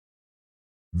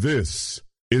This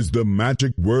is the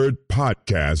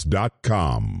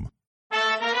MagicWordPodcast.com.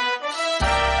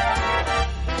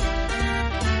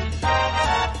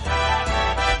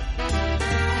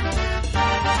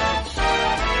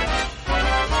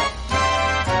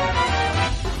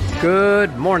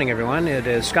 Good morning, everyone. It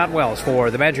is Scott Wells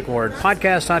for the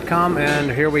MagicWordPodcast.com,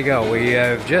 and here we go. We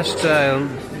have just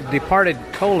departed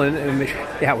Colon.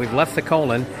 We've left the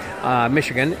Colon,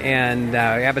 Michigan, and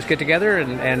have us get together,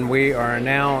 and we are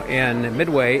now in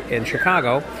Midway in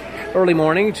Chicago. Early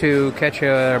morning to catch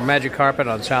a magic carpet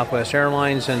on Southwest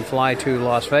Airlines and fly to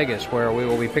Las Vegas, where we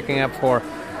will be picking up for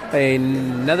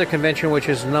another convention which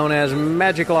is known as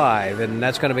Magic Live, and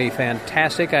that's going to be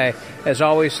fantastic. As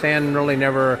always, Stan really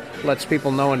never lets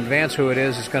people know in advance who it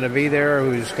is going to be there,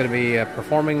 who's going to be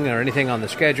performing or anything on the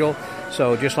schedule.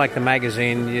 So just like the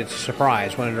magazine, it's a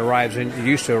surprise when it arrives. It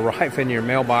used to arrive in your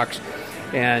mailbox,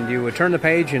 and you would turn the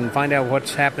page and find out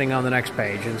what's happening on the next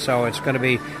page. And so it's going to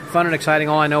be fun and exciting.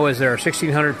 All I know is there are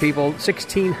 1,600 people,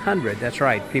 1,600, that's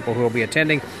right, people who will be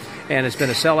attending. And it's been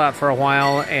a sellout for a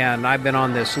while, and I've been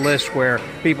on this list where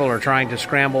people are trying to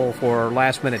scramble for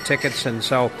last-minute tickets, and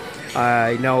so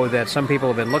I know that some people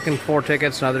have been looking for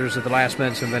tickets, and others at the last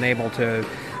minute have been able to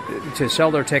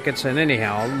sell their tickets, and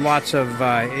anyhow, lots of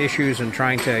issues in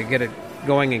trying to get it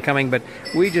going and coming, but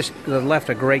we just left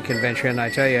a great convention. I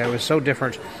tell you, it was so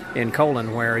different in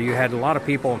Colon, where you had a lot of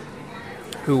people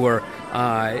who were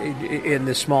in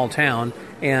this small town,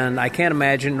 and I can't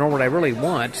imagine, nor would I really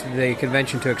want, the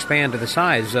convention to expand to the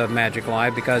size of Magic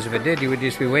Live, because if it did, you would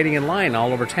just be waiting in line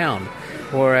all over town.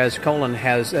 Whereas Colon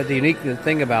has, the unique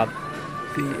thing about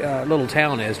the little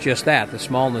town is just that, the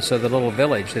smallness of the little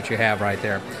village that you have right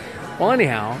there. Well,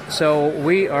 anyhow, so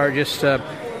we are just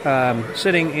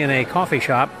sitting in a coffee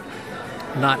shop,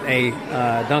 not a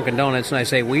Dunkin' Donuts, and I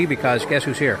say we because guess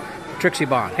who's here? Trixie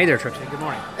Bond. Hey there, Trixie. Good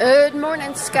morning. Good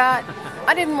morning, Scott.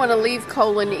 I didn't want to leave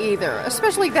Colon either,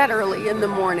 especially that early in the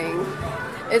morning.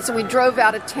 As we drove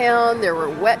out of town, there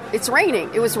were it's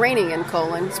raining. It was raining in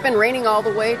Colon. It's been raining all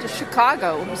the way to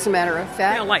Chicago, as a matter of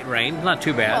fact. Yeah, light rain. Not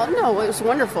too bad. Well, no, it was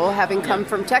wonderful having come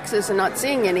from Texas and not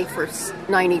seeing any for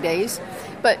 90 days.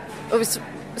 But it was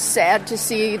sad to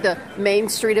see the main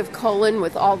street of Colon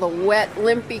with all the wet,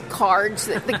 limpy cards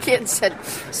that the kids had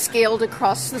scaled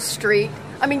across the street.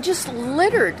 I mean, just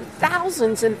littered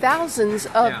thousands and thousands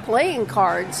of playing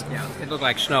cards. Yeah, it looked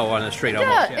like snow on the street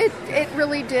almost. Yeah, it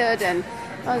really did. And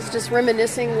I was just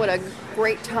reminiscing what a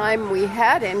great time we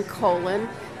had in Colon.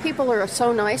 People are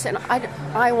so nice, and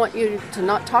I want you to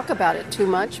not talk about it too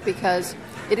much because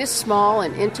it is small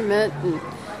and intimate and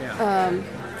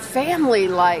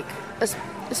family-like.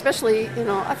 Especially,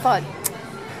 I thought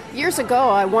years ago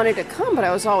I wanted to come, but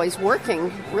I was always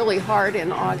working really hard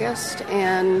in August,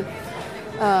 and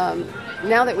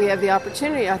now that we have the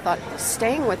opportunity, I thought,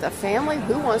 staying with a family,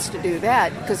 who wants to do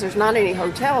that? Because there's not any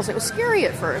hotels. It was scary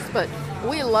at first, but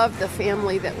we love the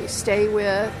family that we stay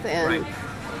with, and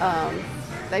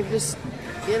they've just,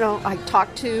 I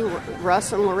talked to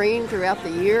Russ and Lorraine throughout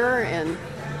the year, and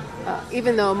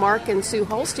even though Mark and Sue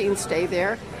Holstein stay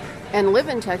there and live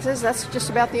in Texas, that's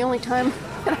just about the only time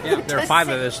that I get there are 5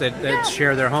 of us that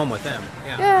share their home with them.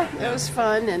 Yeah, it was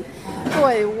fun, and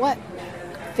boy, what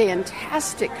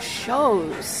fantastic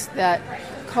shows that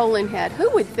Colon had. Who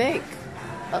would think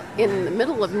in the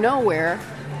middle of nowhere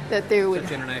that there would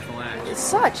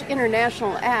such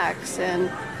international acts,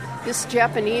 and this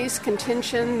Japanese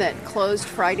contingent that closed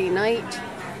Friday night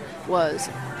was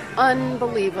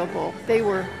unbelievable. They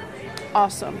were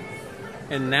awesome.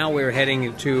 And now we're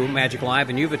heading to Magic Live,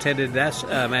 and you've attended that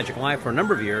Magic Live for a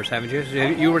number of years, haven't you?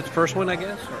 You were the first one, I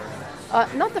guess?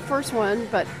 Not the first one,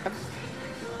 but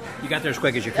you got there as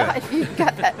quick as you could. You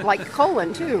got that, like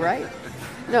Colon, too, right?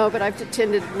 No, but I've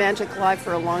attended Magic Live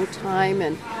for a long time,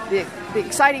 and the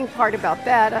exciting part about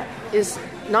that is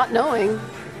not knowing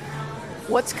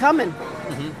what's coming.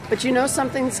 Mm-hmm. But you know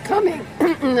something's coming.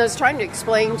 And I was trying to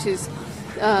explain to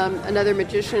another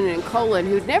magician in Colon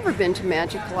who'd never been to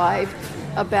Magic Live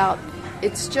about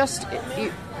it's just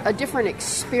a different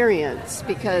experience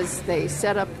because they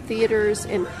set up theaters,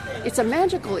 and it's a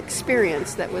magical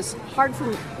experience that was hard for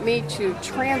me to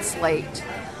translate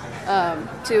to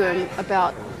him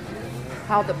about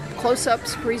how the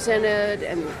close-ups presented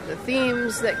and the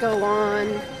themes that go on.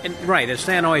 And right, and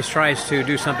Stan always tries to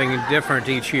do something different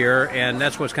each year, and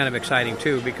that's what's kind of exciting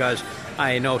too, because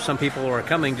I know some people are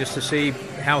coming just to see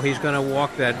how he's going to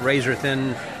walk that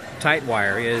razor-thin tight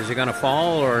wire. Is it going to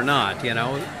fall or not,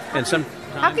 And sometimes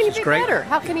how can he be better?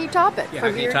 How can he top it? Yeah, how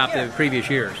can he top the previous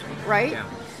years? Right? Yeah.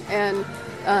 And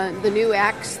the new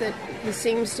acts that he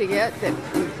seems to get that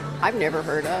I've never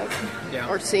heard of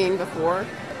or seen before.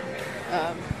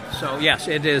 So, yes,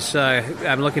 it is.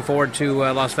 I'm looking forward to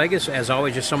Las Vegas. As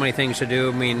always, just so many things to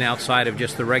do. I mean, outside of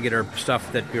just the regular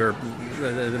stuff that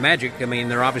the magic. I mean,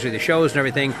 there are obviously the shows and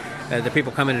everything. The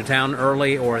people come into town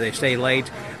early or they stay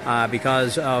late.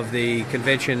 Because of the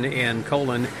convention in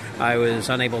Colon, I was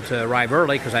unable to arrive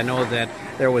early because I know that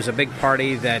there was a big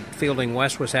party that Fielding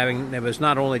West was having. It was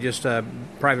not only just a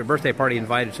private birthday party,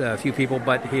 invited a few people,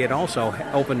 but he had also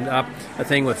opened up a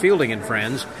thing with Fielding and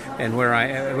Friends, and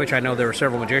which I know there were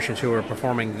several magicians who were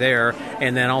performing there.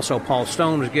 And then also Paul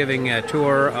Stone was giving a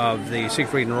tour of the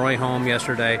Siegfried and Roy home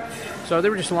yesterday. So there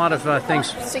were just a lot of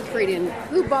things. Siegfried and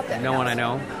who bought that? No house? one I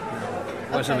know.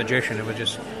 It wasn't a magician. It was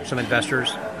just some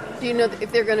investors. Do you know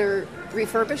if they're going to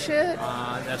refurbish it?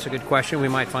 That's a good question. We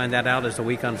might find that out as the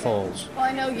week unfolds. Well,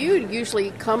 I know you usually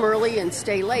come early and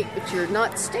stay late, but you're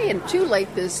not staying too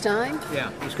late this time. Yeah,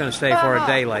 I was going to stay for a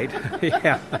day late.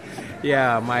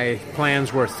 Yeah, my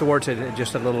plans were thwarted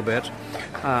just a little bit.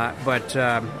 But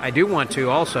I do want to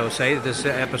also say that this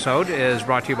episode is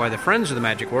brought to you by the Friends of the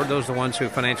Magic Word. Those are the ones who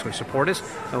financially support us.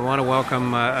 I want to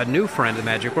welcome a new friend of the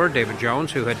Magic Word, David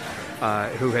Jones, who had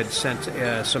sent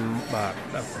some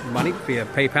money via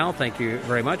PayPal. Thank you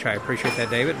very much. I appreciate that,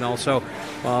 David. And also,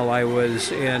 while I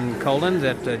was in Colon,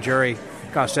 that Jerry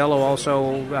Costello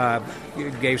also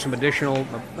gave some additional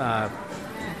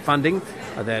funding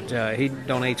that he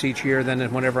donates each year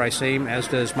then whenever I see him, as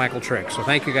does Michael Trick. So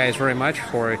thank you guys very much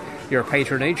for your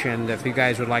patronage. And if you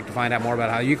guys would like to find out more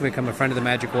about how you can become a friend of the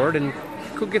Magic Word, and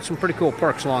could get some pretty cool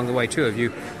perks along the way, too, if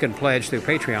you can pledge through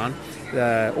Patreon.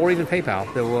 Or even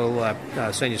PayPal, that will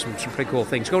send you some pretty cool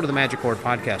things. Go to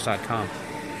themagicwordpodcast.com,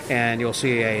 and you'll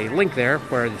see a link there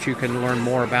where that you can learn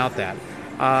more about that.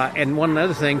 And one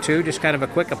other thing, too, just kind of a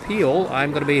quick appeal,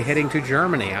 I'm going to be heading to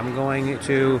Germany. I'm going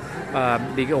to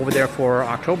be over there for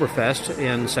Oktoberfest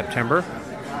in September,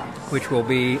 which will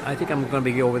be, I think I'm going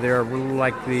to be over there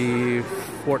like the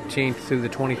 14th through the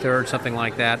 23rd, something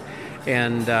like that.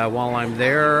 And while I'm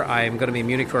there, I'm going to be in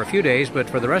Munich for a few days, but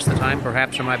for the rest of the time,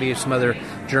 perhaps there might be some other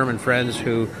German friends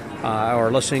who are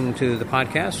listening to the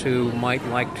podcast who might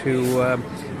like to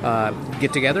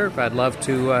get together. I'd love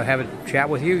to have a chat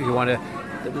with you. If you want to,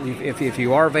 if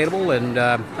you are available and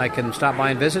I can stop by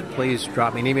and visit, please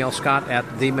drop me an email,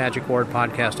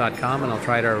 scott@themagicwordpodcast.com, and I'll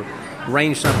try to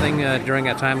arrange something during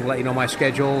that time to let you know my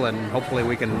schedule, and hopefully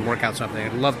we can work out something.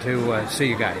 I'd love to see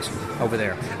you guys over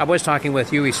there. I was talking with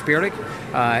Huey Spierlich,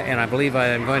 and I believe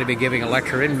I'm going to be giving a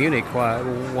lecture in Munich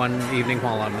one evening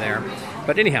while I'm there.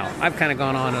 But anyhow, I've kind of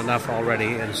gone on enough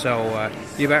already, and so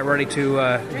you about ready to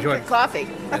enjoy coffee?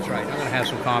 That's right. I'm going to have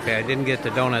some coffee. I didn't get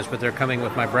the donuts, but they're coming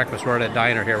with my breakfast. We're at a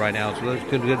diner here right now, so it's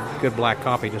good black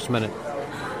coffee. Just a minute.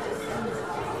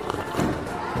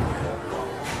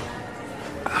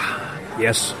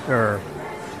 Yes, sir.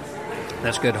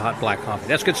 That's good hot black coffee.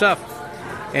 That's good stuff.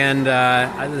 And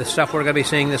the stuff we're going to be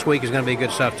seeing this week is going to be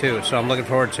good stuff, too. So I'm looking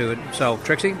forward to it. So,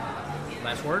 Trixie,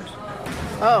 last words?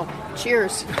 Oh,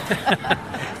 cheers.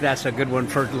 That's a good one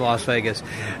for Las Vegas.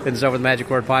 And it's over the Magic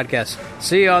Word Podcast.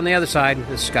 See you on the other side.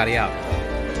 This is Scotty out.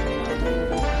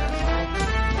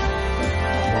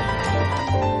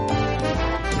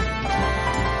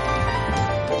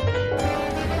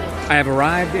 I have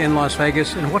arrived in Las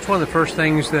Vegas, and what's one of the first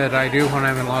things that I do when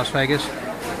I'm in Las Vegas?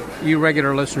 You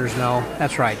regular listeners know,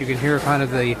 that's right. You can hear kind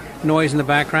of the noise in the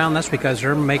background. That's because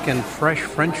they're making fresh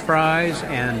French fries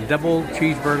and double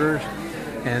cheeseburgers,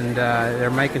 and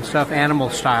they're making stuff animal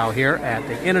style here at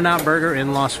the In-N-Out Burger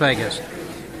in Las Vegas.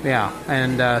 Yeah,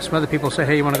 and some other people say,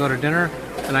 hey, you want to go to dinner?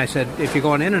 And I said, if you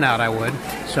go on In-N-Out, I would.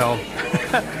 So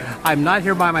I'm not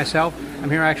here by myself. I'm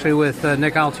here actually with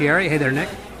Nick Altieri. Hey there, Nick.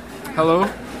 Hello.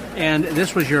 And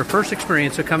this was your first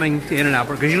experience of coming to In-N-Out,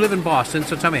 because you live in Boston,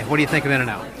 so tell me, what do you think of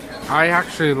In-N-Out? I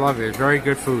actually love it. Very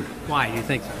good food. Why do you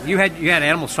think so? You had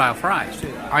animal-style fries,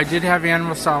 too. I did have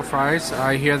animal-style fries.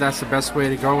 I hear that's the best way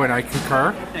to go, and I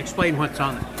concur. Explain what's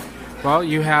on it. Well,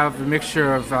 you have a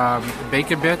mixture of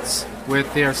bacon bits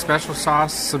with their special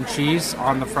sauce, some cheese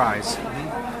on the fries.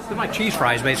 They're like cheese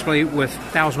fries, basically, with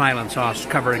Thousand Island sauce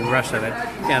covering the rest of it,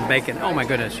 and bacon. Oh, my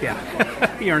goodness, yeah.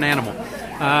 You're an animal.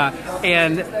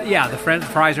 And, yeah, the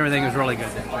fries and everything was really good.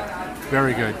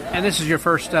 Very good. And this is your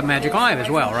first Magic Live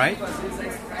as well, right?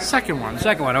 Second one.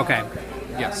 Second one, okay.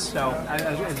 Yes. So,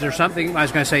 is there something, I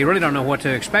was going to say, you really don't know what to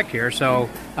expect here, so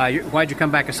why'd you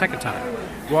come back a second time?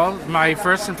 Well, my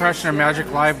first impression of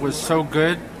Magic Live was so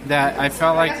good that I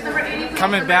felt like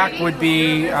coming back would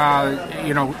be,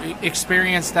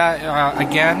 experience that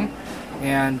again,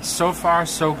 and so far,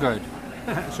 so good.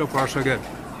 So far, so good.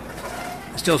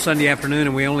 Still Sunday afternoon,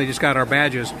 and we only just got our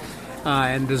badges.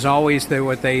 And as always,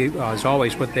 what they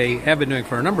have been doing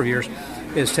for a number of years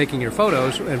is taking your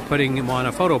photos and putting them on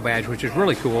a photo badge, which is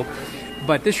really cool.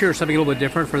 But this year is something a little bit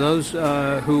different. For those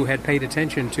who had paid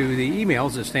attention to the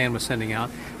emails that Stan was sending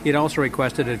out, he had also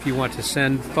requested that if you want to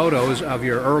send photos of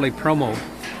your early promo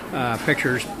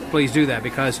pictures, please do that,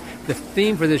 because the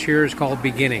theme for this year is called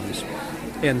Beginnings.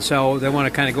 And so they want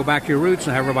to kind of go back to your roots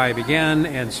and have everybody begin.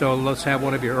 And so let's have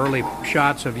one of your early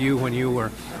shots of you when you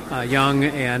were young.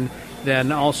 And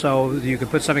then also you can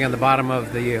put something on the bottom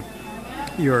of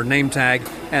your name tag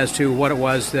as to what it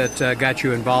was that got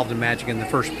you involved in Magic in the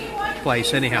first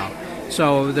place anyhow.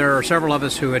 So there are several of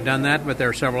us who had done that, but there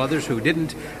are several others who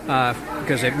didn't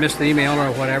because they missed the email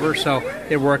or whatever. So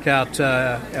it worked out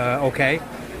okay.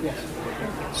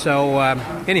 So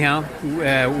anyhow,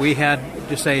 we had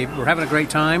to say we're having a great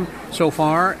time so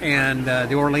far, and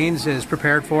the Orleans is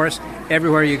prepared for us.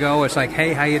 Everywhere you go, it's like,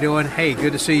 hey, how you doing? Hey,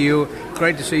 good to see you.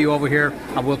 Great to see you over here.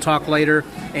 We'll talk later.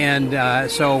 And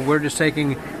so we're just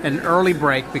taking an early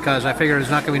break because I figure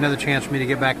there's not going to be another chance for me to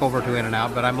get back over to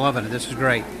In-N-Out, but I'm loving it. This is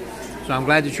great. So I'm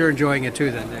glad that you're enjoying it too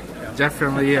then, Nick.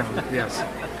 Definitely, yeah. Yes.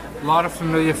 A lot of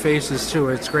familiar faces, too.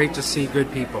 It's great to see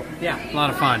good people. Yeah, a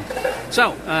lot of fun.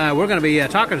 So, we're going to be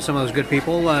talking to some of those good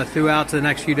people throughout the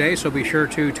next few days, so be sure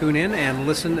to tune in and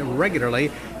listen regularly.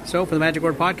 So, for the Magic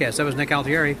Word Podcast, that was Nick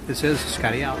Altieri. This is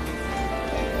Scotty Out.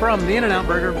 From the In-N-Out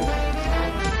Burger.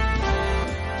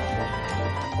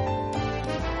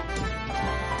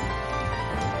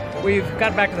 We've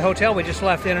got back to the hotel. We just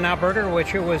left In-N-Out Burger,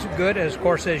 which it was good, of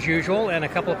course, as usual. And a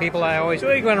couple of people we're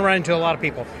going to run into a lot of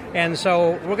people. And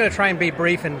so we're going to try and be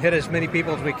brief and hit as many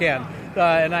people as we can.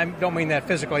 And I don't mean that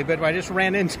physically, but I just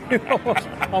ran into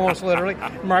almost literally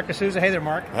Marcus Souza. Hey there,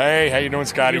 Mark. Hey, how you doing,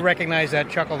 Scotty? You recognize that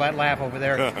chuckle, that laugh over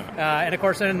there. And, of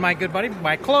course, then my good buddy,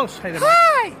 Mike Close. Hey there, Mike.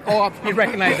 Hi! Oh, you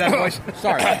recognize that voice.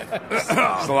 Sorry. It's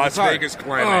the Las Vegas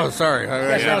climate. Oh, sorry.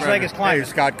 That's Las Vegas climate. Hey,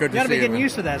 Scott, good to see you. You got to be getting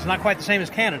used to that. It's not quite the same as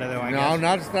Canada, though, I guess.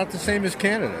 No, not the same as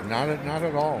Canada. Not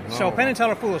at all. No. So, Penn and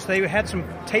Teller Fools, they had some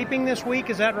taping this week.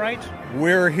 Is that right?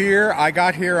 We're here. I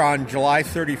got here on July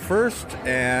 31st,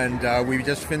 and we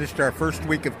just finished our first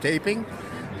week of taping.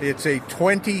 It's a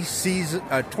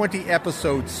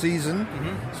 20-episode season,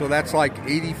 so that's like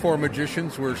 84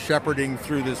 magicians we're shepherding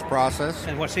through this process.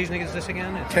 And what season is this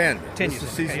again? 10. 10. This is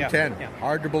season okay, 10. Yeah.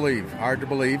 Hard to believe.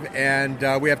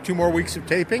 And we have 2 more weeks of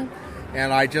taping.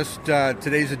 And I just,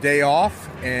 today's a day off,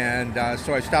 and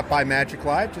so I stopped by Magic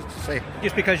Live just to say...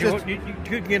 Just because you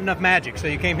couldn't get enough magic, so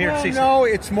you came here to see some... No,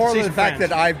 it's more the the fact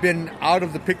that I've been out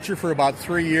of the picture for about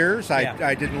 3 years.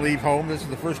 I didn't leave home. This is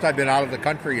the first I've been out of the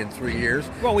country in 3 years.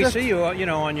 Well, we see you,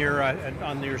 on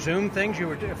your Zoom things you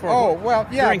were... During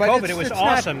COVID, it was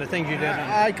awesome, the things you did.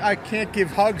 I can't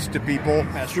give hugs to people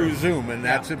through Zoom, and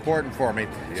that's important for me.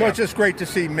 So it's just great to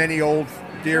see many old...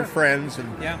 dear friends and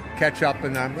catch up,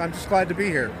 and I'm just glad to be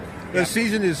here. The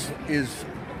season is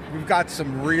we've got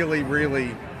some really,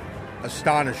 really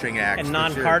astonishing acts. And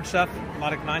non-card stuff? A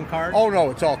lot of non-card? Oh, no,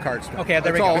 it's all card stuff. Okay,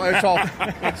 there we go.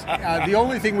 It's the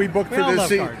only thing we booked for this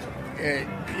season.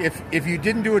 If you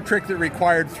didn't do a trick that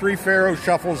required 3 Pharaoh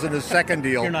shuffles and a second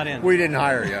deal, you're not in. We didn't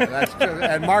hire you. That's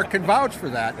and Mark can vouch for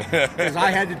that because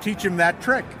I had to teach him that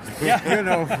trick. Yeah.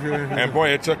 And boy,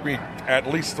 it took me at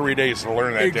least 3 days to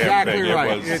learn that exactly damn thing.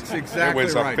 Right. It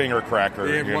was a finger cracker.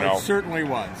 It certainly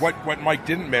was. What Mike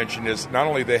didn't mention is not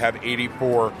only they have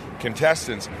 84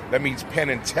 contestants, that means Penn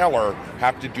and Teller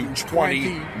have to do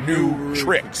 20 new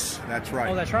tricks. That's right.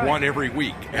 Oh, that's right. One every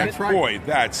week. That's right. Boy,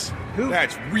 that's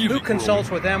really Who consults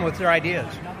with them with their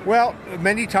ideas? Well,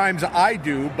 many times I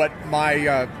do, but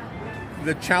my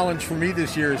the challenge for me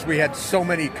this year is we had so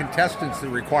many contestants that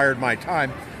required my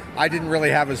time. I didn't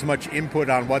really have as much input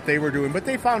on what they were doing, but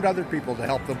they found other people to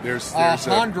help them. There's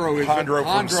Hondro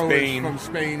from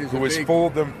Spain, who has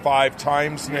fooled them 5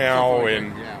 times now,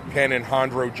 and Penn and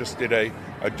Hondro just did a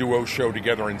duo show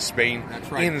together in Spain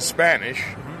in Spanish.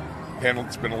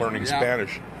 Penn's been learning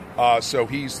Spanish. So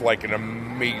he's like an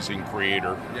amazing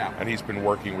creator, and he's been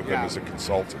working with them as a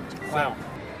consultant. Wow.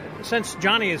 Since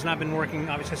Johnny has not been working,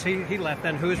 obviously, he left,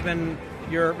 then who's been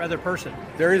your other person?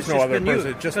 There is no other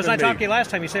person. Because I talked to you last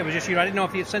time, you said it was just you. I didn't know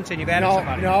if since then you've added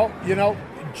somebody. No.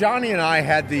 Johnny and I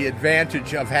had the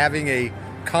advantage of having a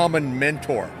common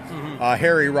mentor,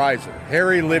 Harry Reiser.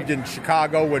 Harry lived in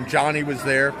Chicago when Johnny was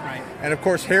there. Right. And, of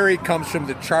course, Harry comes from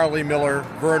the Charlie Miller,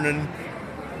 Vernon,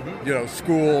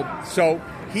 school. So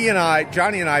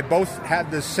Johnny and I both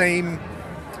had the same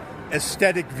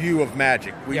aesthetic view of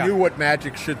magic. We knew what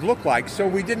magic should look like, so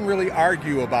we didn't really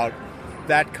argue about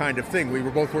that kind of thing. We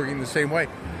were both working the same way.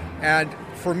 And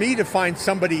for me to find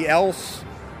somebody else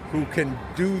who can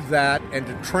do that, and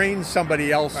to train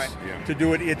somebody else to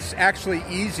do it. It's actually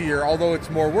easier, although it's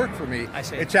more work for me. I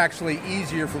see. It's actually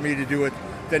easier for me to do it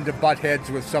than to butt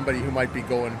heads with somebody who might be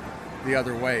going the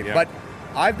other way. Yeah. But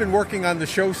I've been working on the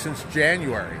show since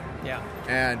January. Yeah.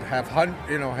 And have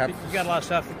You got a lot of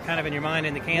stuff kind of in your mind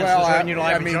in the can.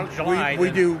 July.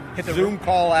 we do Zoom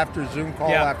call after Zoom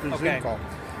call after okay. Zoom call.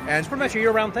 And it's pretty much a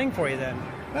year-round thing for you then.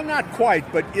 well, not quite,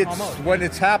 but it's Almost. when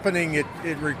it's happening, it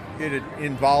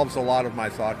involves a lot of my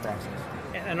thought process.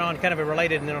 And on kind of a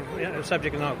related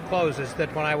subject, and I'll close, is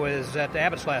that when I was at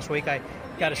Abbott's last week, I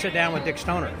got to sit down with Dick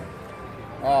Stoner.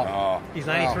 He's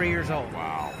 93 years old.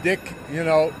 Wow. Dick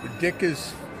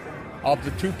is, of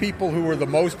the two people who were the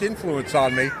most influence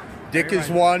on me, Dick is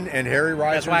one, and Harry Reiser is the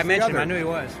other. That's why I mentioned him. I knew he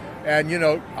was. And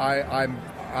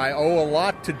I owe a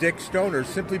lot to Dick Stoner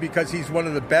simply because he's one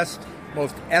of the best,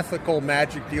 most ethical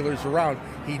magic dealers around.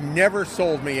 He never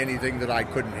sold me anything that I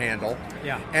couldn't handle.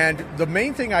 Yeah. And the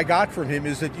main thing I got from him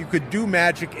is that you could do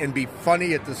magic and be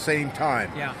funny at the same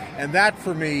time. Yeah. And that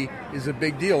for me is a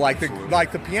big deal. Like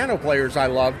the piano players I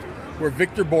loved were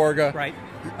Victor Borga, Right.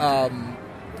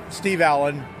 Steve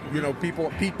Allen,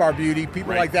 Pete Barbuti,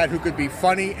 people like that who could be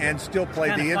funny and still play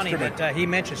Kind the of funny instrument. that he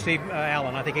mentioned Steve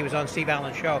Allen. I think he was on Steve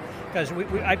Allen's show because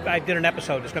I did an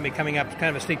episode that's going to be coming up,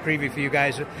 kind of a sneak preview for you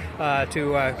guys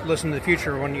to listen to the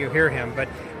future when you hear him. But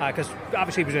because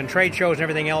obviously he was in trade shows and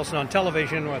everything else and on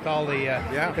television with all the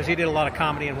because he did a lot of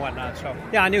comedy and whatnot. So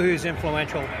yeah, I knew he was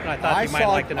influential, and I thought you might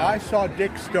like to know. I saw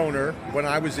Dick Stoner when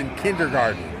I was in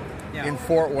kindergarten. Yeah. In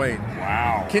Fort Wayne.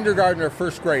 Wow. Kindergarten or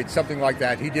first grade, something like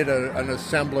that. He did an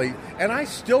assembly, and I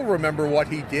still remember what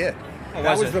he did.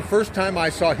 That was the first time I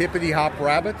saw Hippity Hop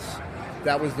Rabbits.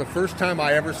 That was the first time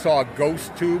I ever saw a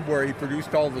ghost tube where he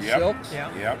produced all the silks.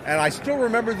 Yeah. And I still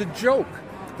remember the joke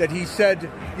that he said,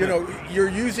 you're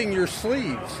using your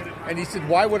sleeves. And he said,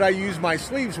 why would I use my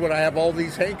sleeves when I have all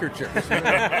these handkerchiefs?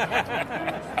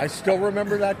 I still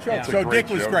remember that joke. Yeah. So Dick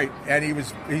was great, and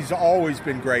he's always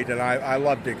been great, and I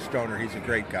love Dick Stoner. He's a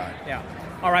great guy. Yeah.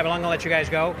 All right, well, I'm going to let you guys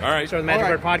go. All right. So the Magic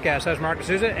Word Podcast, that's Mark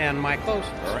D'Souza and Mike Close.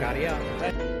 All right. Scotty out.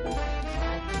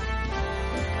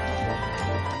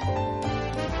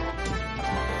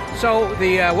 So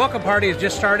the welcome party has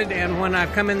just started, and when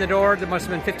I've come in the door, there must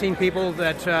have been 15 people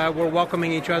that were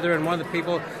welcoming each other, and one of the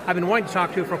people I've been wanting to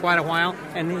talk to for quite a while,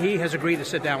 and he has agreed to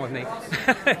sit down with me.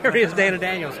 Here he is, Dana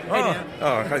Daniels. Hey, Dan.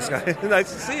 Hi, Scott.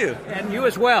 Nice to see you. And you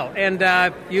as well. And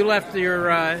you left your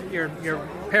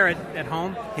parrot at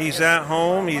home. He's at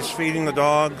home. He's feeding the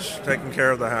dogs, taking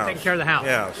care of the house. Taking care of the house.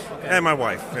 Yes. Okay. And my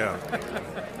wife, yeah.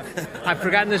 I've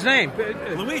forgotten his name.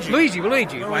 Luigi.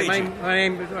 Mine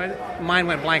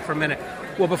went blank for a minute.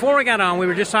 Well, before we got on, we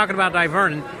were just talking about Di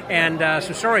Vernon and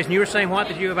some stories. And you were saying what?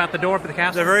 Did you about the door for the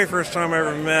castle? The very first time I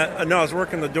ever met, I was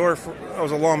working the door I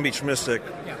was a Long Beach Mystic.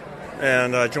 Yeah.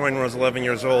 And I joined when I was 11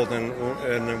 years old,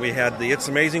 and we had the It's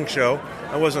Amazing show.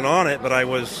 I wasn't on it, but I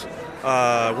was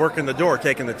working the door,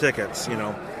 taking the tickets,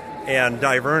 And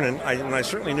Di Vernon, I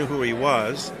certainly knew who he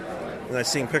was. And I've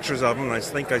seen pictures of him, and I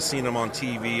think I've seen him on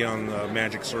TV on the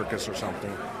Magic Circus or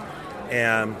something.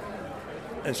 And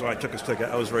so I took his ticket.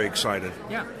 I was very excited.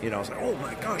 Yeah. I was like, oh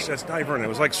my gosh, that's Di Vernon. It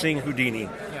was like seeing Houdini.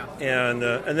 Yeah. And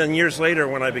then years later,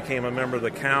 when I became a member of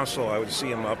the council, I would see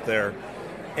him up there.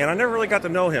 And I never really got to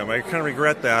know him. I kind of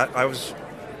regret that. I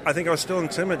think I was still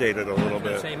intimidated a little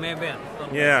bit. Say, may have been.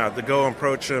 Yeah, to go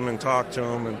approach him and talk to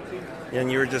him.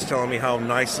 And you were just telling me how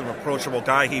nice and approachable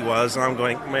guy he was. And I'm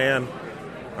going, man,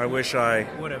 I wish I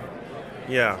would have.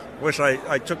 Yeah, wish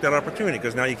I took that opportunity,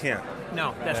 because now you can't.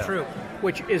 No, that's true.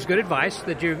 Which is good advice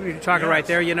that you're talking right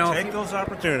there. Take those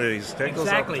opportunities.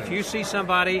 Exactly. If you see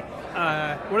somebody, what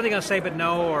are they going to say but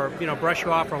no, or brush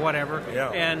you off or whatever?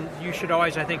 Yeah. And you should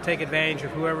always, I think, take advantage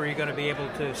of whoever you're going to be able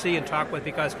to see and talk with,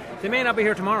 because they may not be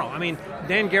here tomorrow. I mean,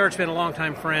 Dan Garrett's been a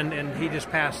longtime friend, and he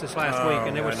just passed this last week,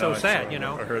 and it was so sad.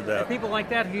 I heard that. And people like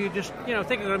that who you just think are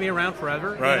going to be around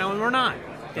forever, right. And we're not.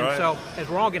 And so, as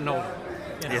we're all getting older.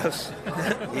 Yes,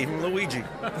 even Luigi.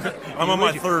 I'm on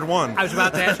my third one. I was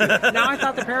about to ask you. Now, I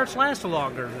thought the parrots lasted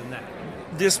longer than that.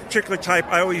 This particular type,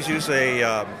 I always use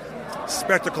a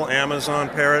spectacle Amazon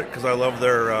parrot because I love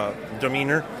their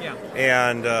demeanor. Yeah.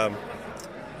 And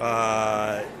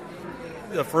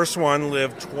the first one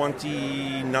lived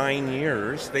 29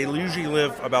 years. They usually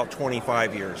live about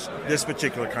 25 years, this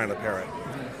particular kind of parrot.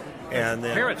 And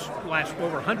then, parrots last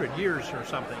over 100 years or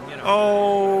something,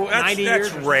 Oh, that's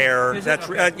years rare. That's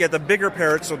okay. the bigger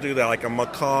parrots will do that, like a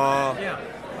macaw. Yeah.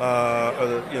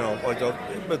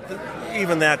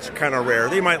 Even that's kind of rare.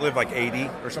 They might live like 80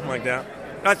 or something like that.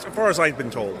 That's as far as I've been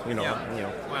told.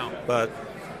 Wow. But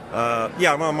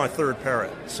I'm on my third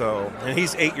parrot. So, and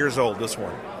he's 8 years old. This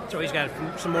one. So he's got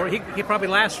some more. He probably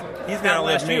lasts. He's going to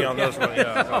outlive me on this one.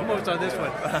 Yeah, almost on this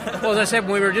one. Well, as I said,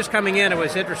 when we were just coming in, it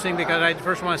was interesting because the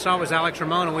first one I saw was Alex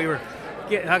Ramon, and we were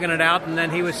hugging it out, and then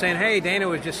he was saying, hey, Dana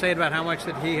was just saying about how much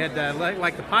that he had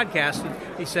liked the podcast, and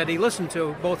he said he listened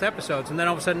to both episodes, and then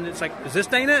all of a sudden it's like, is this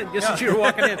Dana? Just as you were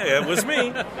walking in. It was me.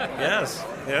 Yes.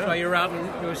 Yeah. So you were out,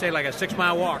 and you would say like a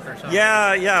 6-mile walk or something.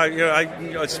 Yeah.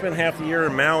 I spent half the year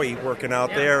in Maui working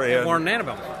out there. And Warren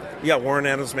Annabelle. Yeah, Warren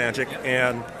Adams Magic.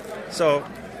 And so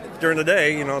during the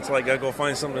day, it's like I go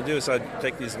find something to do, so I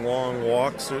take these long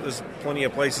walks. There's plenty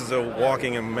of places of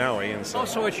walking in Maui. And so. Oh,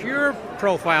 so it's your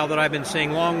profile that I've been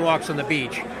seeing, long walks on the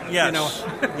beach. Yes.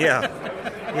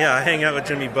 Yeah, I hang out with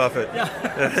Jimmy Buffett. Yeah.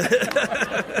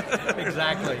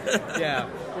 Exactly. Yeah,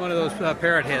 one of those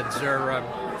parrot heads or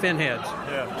fin heads.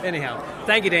 Yeah. Anyhow,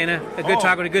 thank you, Dana. Good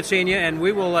talking, good seeing you, and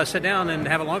we will sit down and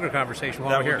have a longer conversation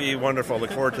while we're here. That would be wonderful.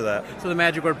 Look forward to that. So the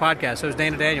Magic Word Podcast. So it's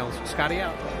Dana Daniels. Scotty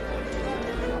out.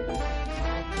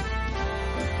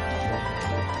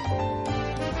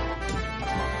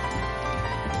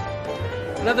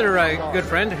 Another good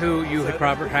friend who you had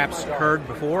perhaps heard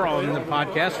before on the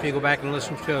podcast, if you go back and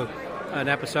listen to an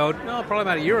episode, probably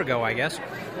about a year ago, I guess,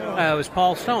 was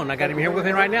Paul Stone. I got him here with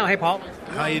me right now. Hey, Paul.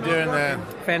 How you doing there?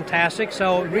 Fantastic.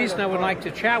 So the reason I would like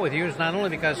to chat with you is not only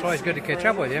because it's always good to catch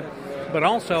up with you, but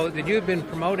also that you've been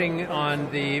promoting on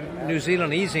the New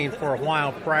Zealand e-zine for a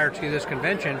while prior to this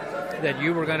convention that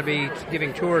you were going to be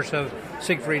giving tours of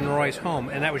Siegfried and Roy's home.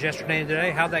 And that was yesterday and today.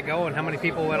 How'd that go, and how many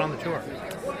people went on the tour?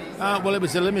 Well, it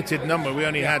was a limited number. It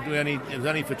was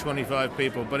only for 25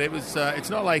 people, but it was. It's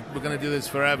not like we're going to do this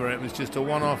forever. It was just a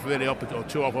one-off or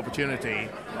two-off opportunity.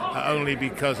 Only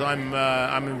because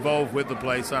I'm involved with the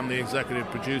place. I'm the executive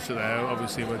producer there.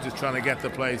 Obviously, we're just trying to get the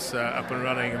place up and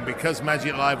running. And because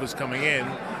Magic Live was coming in,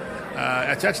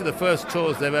 it's actually the first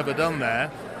tours they've ever done there.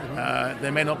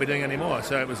 They may not be doing any more,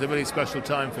 so it was a really special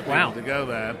time for people to go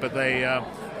there. But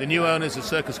the new owner is a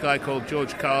circus guy called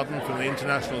George Carden from the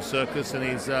International Circus, and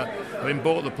he's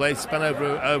bought the place, spent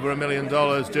over $1 million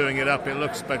doing it up. It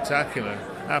looks spectacular,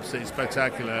 absolutely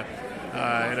spectacular.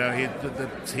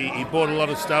 He bought a lot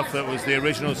of stuff that was the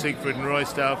original Siegfried and Roy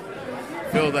stuff,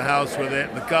 filled the house with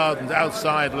it. The garden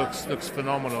outside looks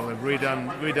phenomenal. They've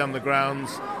redone the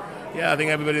grounds. Yeah, I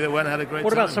think everybody that went had a great time.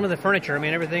 What about some of the furniture? I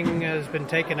mean, everything has been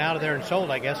taken out of there and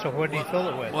sold, I guess, so what did you fill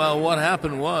it with? Well, what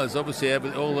happened was, obviously,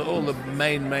 all the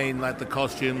main, like the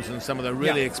costumes and some of the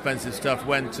really expensive stuff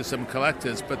went to some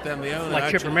collectors, but then the owner...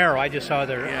 Like Chip Romero, I just saw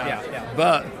there. Yeah.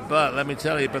 But let me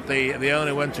tell you, the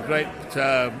owner went to great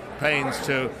pains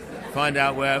to find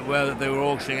out where they were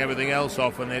auctioning everything else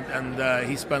off, and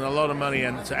he spent a lot of money,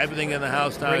 and so everything in the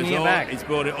house now he's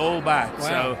brought it all back.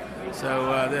 Wow. So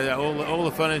all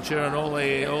the furniture and all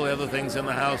the other things in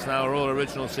the house now are all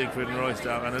original Siegfried and Roy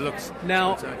stuff, and it looks.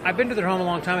 Now I've been to their home a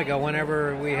long time ago.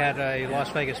 Whenever we had a Las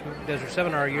Vegas Desert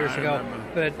Seminar years ago,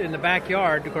 but in the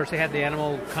backyard, of course, they had the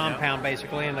animal compound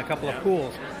basically and a couple of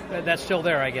pools. That's still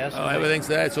there, I guess. Oh, everything's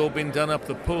there. It's all been done up.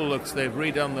 The pool they've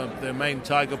redone the main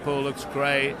tiger pool. Looks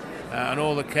great. And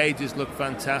all the cages look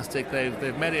fantastic. They've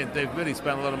really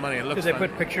spent a lot of money. It looks. Did they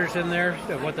put pictures in there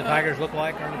of what the tigers look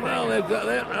like? Well,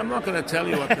 I'm not going to tell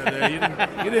you what they're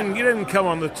doing. You didn't come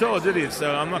on the tour, did you?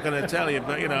 So I'm not going to tell you.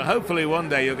 But hopefully one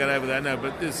day you'll get over there. No,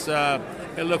 but this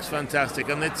it looks fantastic,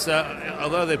 and it's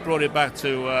although they brought it back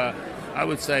to. I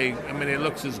would say, it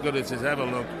looks as good as it's ever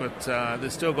looked, but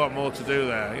there's still got more to do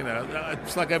there.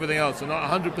 It's like everything else. I'm not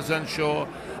 100% sure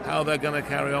how they're going to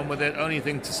carry on with it. Only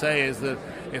thing to say is that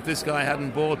if this guy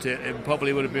hadn't bought it, it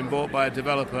probably would have been bought by a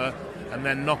developer and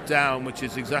then knocked down, which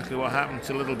is exactly what happened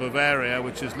to Little Bavaria,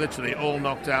 which is literally all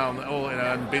knocked down,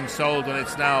 and been sold, and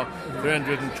it's now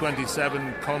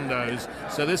 327 condos.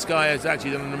 So this guy has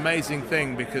actually done an amazing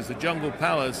thing, because the Jungle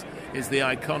Palace is the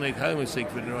iconic home of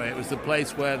Siegfried and Roy. It was the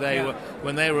place where they were,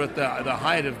 when they were at the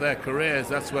height of their careers,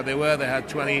 that's where they were. They had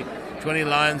 20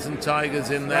 lions and tigers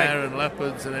in there, and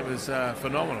leopards, and it was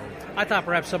phenomenal. I thought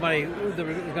perhaps somebody that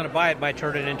was going to buy it might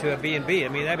turn it into a B&B. I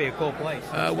mean, that'd be a cool place.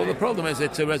 Well, the problem is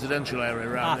it's a residential area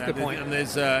around there. Good point. And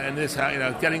there's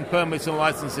getting permits and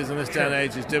licenses in this day and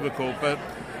age is difficult, but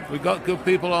we've got good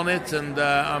people on it, and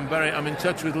I'm in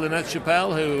touch with Lynette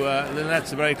Chappelle, who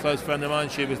Lynette's a very close friend of mine.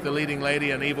 She was the leading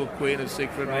lady and evil queen of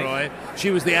Siegfried and Roy.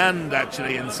 She was the and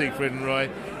actually in Siegfried and Roy,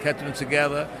 kept them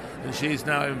together, and she's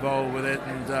now involved with it.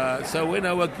 And so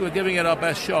we're giving it our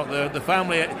best shot. The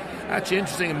family, actually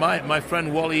interesting. My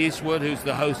friend Wally Eastwood, who's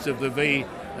the host of the V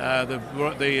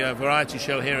the variety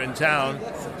show here in town.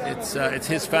 It's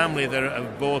his family that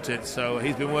have bought it, so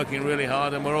he's been working really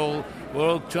hard, and we're all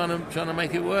trying to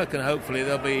make it work, and hopefully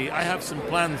there'll be. I have some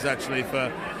plans actually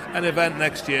for an event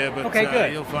next year, but okay,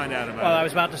 good. You'll find out about it. Well, I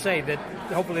was about to say that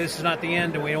hopefully this is not the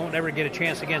end and we don't ever get a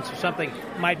chance again, so something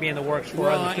might be in the works for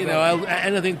others.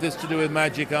 Anything that's to do with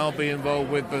magic I'll be involved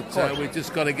with, but we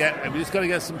just got to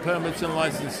get some permits and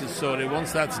licenses sorted.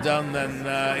 Once that's done, then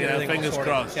fingers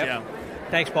crossed. Yep. Yeah.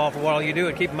 Thanks, Paul, for what all you do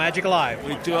and keeping magic alive.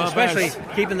 We do our especially best.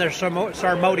 Keeping their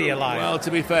Sarmodi alive. Well, to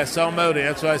be fair, Sarmodi,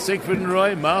 that's why Siegfried and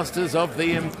Roy, masters of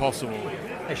the impossible.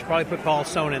 They should probably put Paul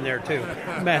Stone in there, too.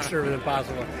 Master of the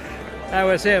impossible. That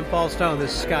was him, Paul Stone.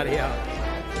 This is Scotty Howe.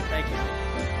 Thank you.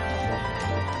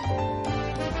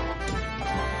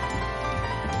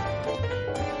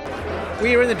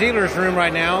 We are in the dealer's room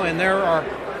right now, and there are,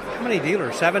 how many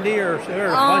dealers? 70 or there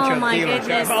are a bunch of my dealers.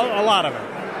 Goodness. A lot of them.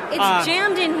 It's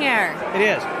jammed in here. It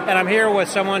is. And I'm here with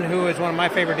someone who is one of my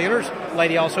favorite dealers.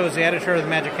 Lady also is the editor of the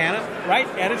Magicana, right?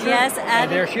 Editor? Yes,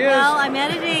 and there she is. Well, I'm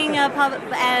editing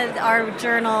our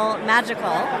journal,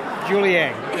 Magical. Julie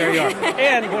Yang. There you are.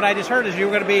 And what I just heard is you're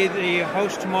going to be the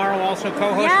host tomorrow, also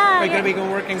co-host. Yeah. Are you going to be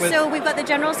working with... So we've got the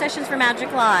general sessions for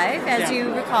Magic Live, as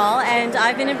you recall, and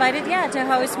I've been invited, to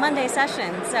host Monday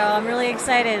sessions. So I'm really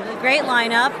excited. Great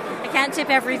lineup. I can't tip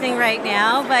everything right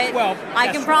now, but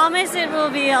I can promise it will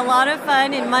be a lot of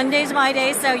fun, and Monday's my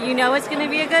day, so you know it's going to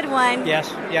be a good one. Yes,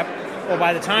 yep. Well,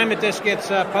 by the time that this gets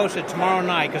posted tomorrow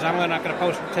night, because I'm not going to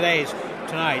post today's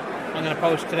tonight, I'm going to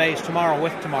post today's tomorrow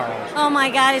with tomorrow's. Oh my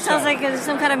God, it sounds like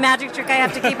some kind of magic trick I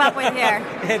have to keep up with here.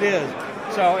 It is.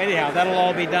 So anyhow, that'll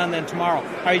all be done then tomorrow.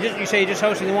 You say you're just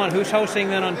hosting the one. Who's hosting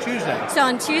then on Tuesday? So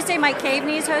on Tuesday, Mike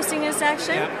Caveney is hosting a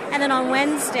section, and then on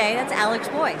Wednesday, that's Alex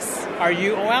Boyce. Are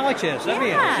you? Oh, Alex is. That'd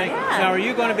be interesting. Yeah. Now, are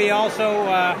you going to be also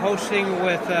hosting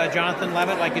with Jonathan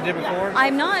Levitt like you did before?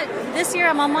 I'm not. This year,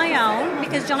 I'm on my own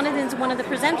because Jonathan's one of the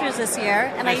presenters this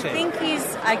year, and I think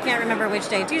I can't remember which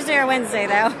day, Tuesday or Wednesday,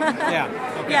 though. Yeah.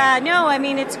 Okay. Yeah. No, I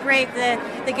mean it's great.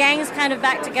 The gang's kind of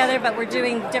back together, but we're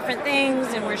doing different things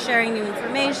and we're sharing new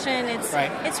information. It's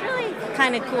really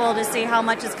kind of cool to see how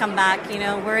much has come back.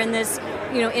 We're in this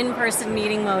in-person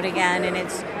meeting mode again, and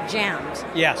it's jammed.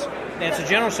 Yes. It's a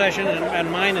general session,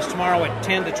 and mine is tomorrow at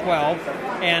 10 to 12.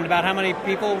 And about how many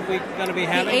people are we going to be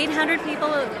having? 800 people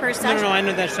per session. No, I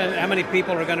know that's how many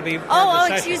people are going to be.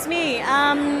 Excuse me.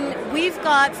 We've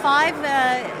got five.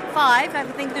 I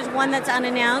think there's one that's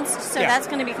unannounced, so that's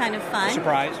going to be kind of fun.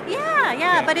 Surprise.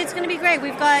 Yeah, but it's going to be great.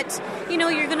 We've got,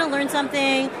 you're going to learn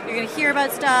something. You're going to hear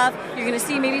about stuff. You're going to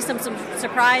see maybe some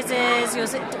surprises.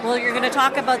 You're going to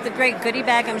talk about the great goodie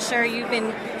bag. I'm sure you've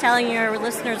been telling your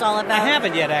listeners all about. I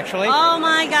haven't yet, actually. Oh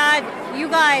my God, you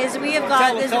guys, we have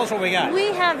got this. Tell us what we got.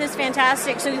 We have this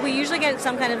fantastic. So we usually get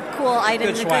some kind of cool item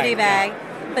in the goodie bag.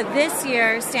 But this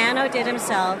year, Stan outdid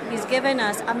himself. He's given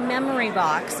us a memory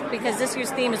box because this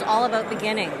year's theme is all about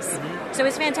beginnings. Mm-hmm. So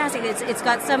it's fantastic. It's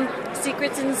got some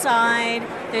secrets inside.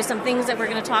 There's some things that we're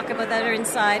going to talk about that are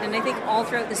inside, and I think all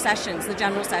throughout the sessions, the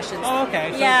general sessions. Oh,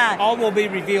 okay. So all will be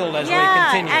revealed as we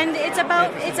continue. And it's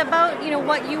about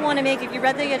what you want to make. If you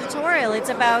read the editorial, it's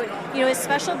about a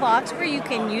special box where you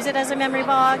can use it as a memory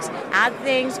box, add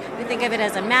things. You think of it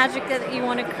as a magic that you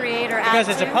want to create or add. Because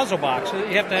it's a puzzle box.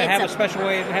 You have to have a special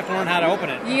way. You have to learn how to open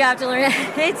it. You have to learn.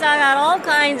 It's got all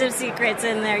kinds of secrets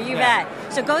in there. You bet.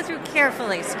 So go through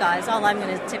carefully, Scott. Is all I'm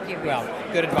going to tip you with. Well,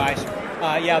 good advice.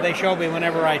 They showed me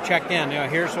whenever I checked in.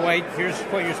 Here's the way. Here's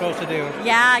what you're supposed to do.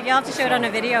 Yeah, you'll have to show it on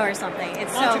a video or something.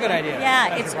 That's a good idea.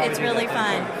 Yeah, it's really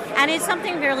fun, and it's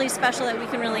something really special that we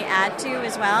can really add to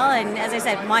as well. And as I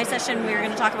said, my session we were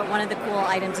going to talk about one of the cool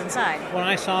items inside. When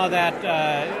I saw that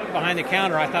behind the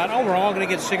counter, I thought, we're all going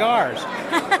to get cigars.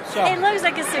 So it looks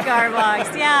like a cigar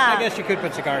box. Yeah. I guess you could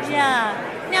put cigars in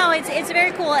there. No, it's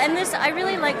very cool, and I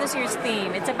really like this year's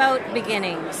theme. It's about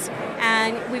beginnings,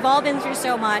 and we've all been through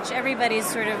so much. Everybody's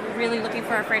sort of really looking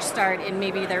for a fresh start in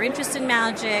maybe their interest in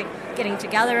magic, getting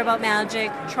together about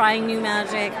magic, trying new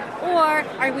magic, or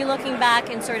are we looking back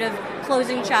and sort of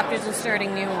closing chapters and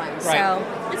starting new ones? Right. So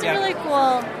it's a really cool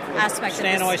aspect of this.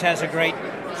 Stan always has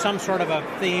some sort of a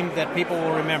theme that people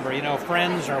will remember,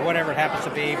 friends or whatever it happens to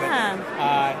be. But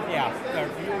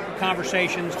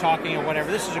conversations, talking or whatever.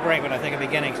 This is a great one, I think, at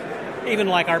beginnings. Even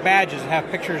like our badges have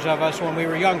pictures of us when we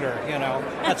were younger,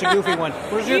 That's a goofy one.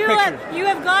 Where's your picture? You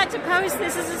have got to post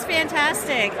this. This is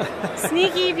fantastic.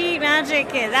 Sneaky Pete Magic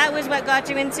Kid. That was what got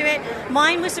you into it.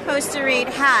 Mine was supposed to read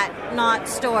hat, not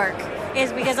stork.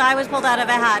 Is because I was pulled out of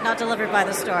a hat, not delivered by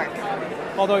the stork.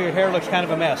 Although your hair looks kind of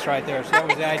a mess right there. So that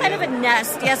was the idea. Kind of a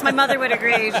nest. Yes, my mother would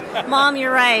agree. Mom,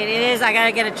 you're right. It is. I got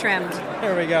to get it trimmed.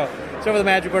 There we go. So for the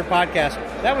Magic Word Podcast,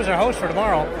 that was our host for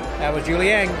tomorrow. That was Julie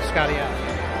Yang, Scotty out.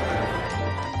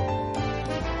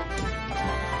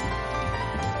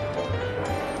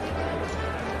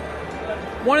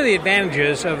 One of the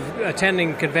advantages of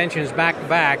attending conventions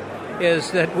back-to-back is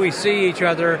that we see each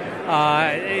other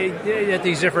at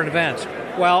these different events.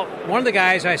 Well, one of the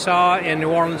guys I saw in New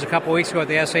Orleans a couple weeks ago at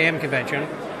the SAM convention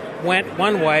went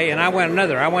one way and I went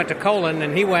another. I went to Colon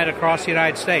and he went across the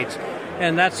United States.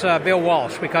 And that's Bill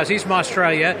Walsh, because he's from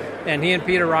Australia, and he and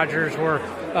Peter Rogers were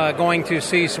going to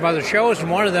see some other shows, and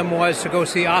one of them was to go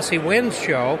see Aussie Wind's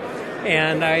show.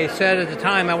 And I said at the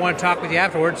time, I want to talk with you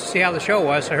afterwards to see how the show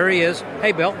was. So here he is.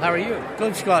 Hey, Bill, how are you?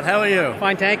 Good, Scott. How are you?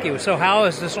 Fine, thank you. So how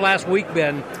has this last week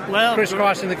been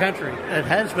crisscrossing the country? It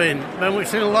has been. Well, we've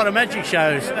seen a lot of magic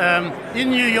shows. In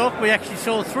New York, we actually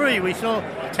saw 3. We saw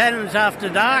Tannen's After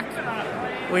Dark,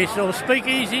 we saw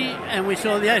Speakeasy, and we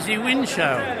saw the Aussie Wind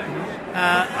show.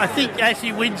 I think the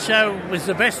Aussie Wind show was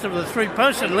the best of the 3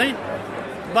 personally,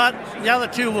 but the other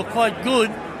 2 were quite good.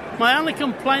 My only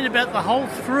complaint about the whole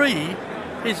 3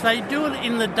 is they do it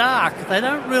in the dark. They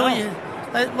don't really...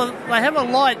 They have a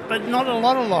light, but not a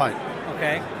lot of light.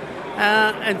 Okay.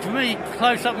 And to me,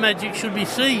 close-up magic should be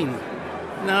seen.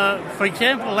 Now, for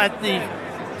example, at the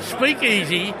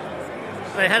Speakeasy,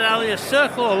 they had only a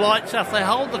circle of light, so if they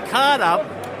hold the card up,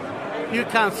 you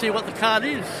can't see what the card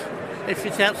is if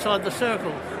it's outside the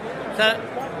circle. So,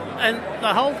 and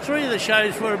the whole 3 of the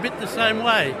shows were a bit the same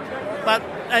way. But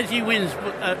Aussie Wind's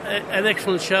an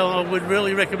excellent show. I would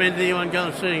really recommend anyone go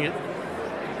and seeing it.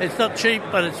 It's not cheap,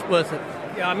 but it's worth it.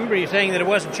 Yeah, I remember you saying that it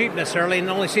wasn't cheap necessarily, and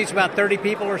only seats about 30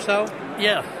 people or so?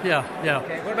 Yeah.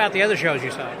 Okay. What about the other shows you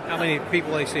saw? How many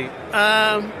people they seat?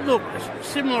 Look,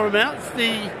 similar amounts.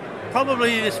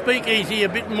 Probably the Speakeasy a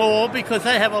bit more because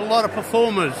they have a lot of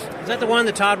performers. Is that the one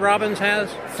that Todd Robbins has?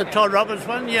 It's the Todd Robbins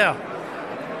one, yeah.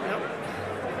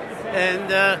 Yep.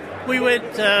 And we went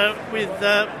with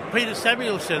Peter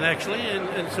Samuelson actually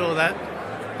and saw that,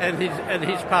 and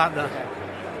his partner.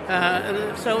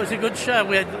 And so it was a good show.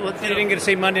 We had. You didn't get to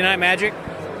see Monday Night Magic?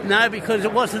 No, because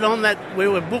it wasn't on that. We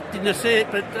were booked in to see it,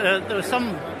 but there was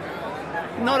some,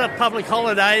 not a public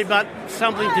holiday, but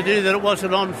something to do that it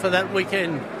wasn't on for that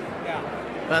weekend.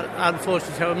 But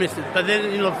unfortunately, so I missed it. But then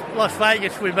in Las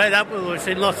Vegas, we made up with it. We've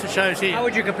seen lots of shows here. How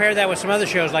would you compare that with some other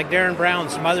shows like Darren Brown,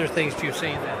 some other things you've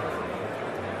seen then?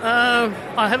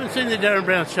 I haven't seen the Darren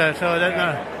Brown show, so I don't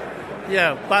know.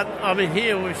 Yeah, but I mean,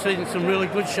 here we've seen some really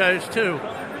good shows too.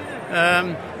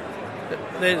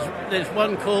 There's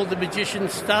one called The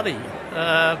Magician's Study,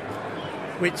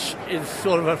 which is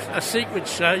sort of a secret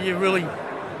show. They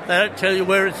don't tell you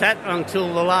where it's at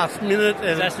until the last minute.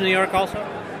 Is that in New York also?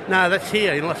 No, that's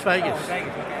here in Las Vegas. Oh, Vegas,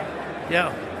 okay.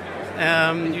 Yeah.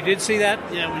 And you did see that?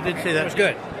 Yeah, we did see that. It was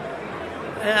good.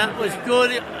 It was good.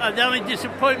 The only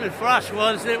disappointment for us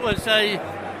was it was an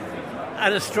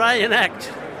Australian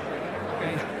act.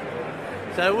 Okay.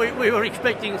 So we were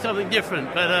expecting something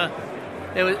different, but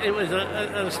it was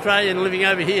an Australian living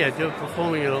over here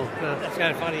performing it all. That's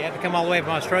kind of funny. You had to come all the way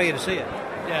from Australia to see it.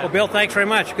 Yeah. Well, Bill, thanks very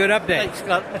much. Good update. Thanks,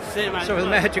 Scott. See you, mate. So for the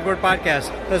Magic Word Podcast,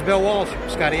 that's Bill Walsh.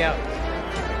 Scotty out.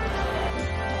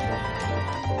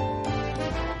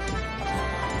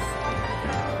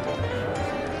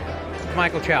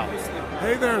 Michael Chow.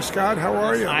 Hey there, Scott. How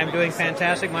are you? I'm doing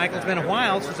fantastic, Michael. It's been a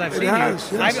while since I've seen you.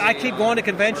 Yes. I keep going to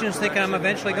conventions thinking I'm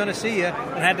eventually going to see you,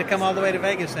 and had to come all the way to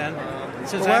Vegas then.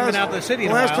 Since I haven't been out of the city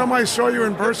in a while. The last time I saw you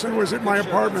in person was at my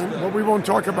apartment, but we won't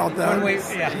talk about that.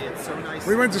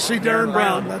 We went to see Darren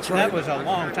Brown, that's right. That was a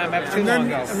long time, that was too long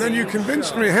ago. And then you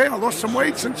convinced me, hey, I lost some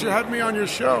weight since you had me on your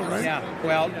show, right? Yeah,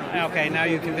 well, okay, now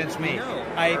you convinced me.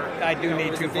 I do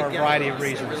need to for a variety of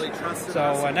reasons.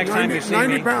 So next time you see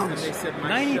 90 me... pounds.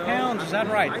 90 pounds, is that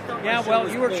right? Yeah, well,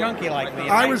 you were chunky like me.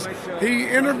 He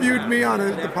interviewed me on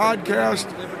the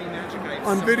podcast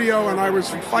on video, and I was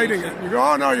fighting it. You go,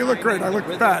 oh, no, you look great. I look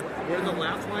fat. Where the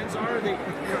laugh lines are,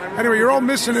 Anyway, you're all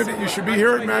missing it. You should be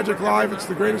here at Magic Live. It's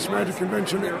the greatest magic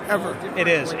convention ever. It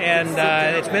is, and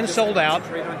it's been sold out,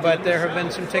 but there have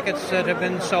been some tickets that have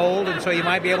been sold, and so you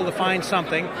might be able to find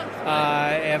something.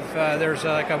 If there's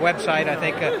like a website, I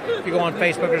think if you go on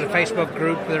Facebook, there's a Facebook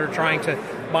group that are trying to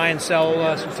buy and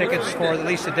sell some tickets for at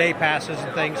least the day passes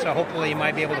and things, so hopefully you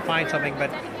might be able to find something.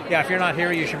 But yeah, if you're not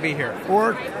here, you should be here.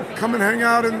 Or come and hang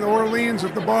out in New Orleans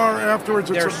at the bar afterwards.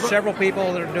 There's several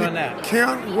people that are doing that. You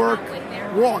can't walk.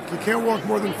 You can't walk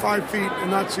more than 5 feet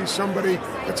and not see somebody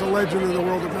that's a legend in the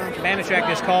world of magic. Banachek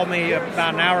just called me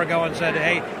about an hour ago and said,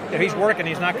 hey, he's working.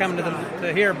 He's not coming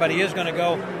to here, but he is going to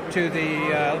go to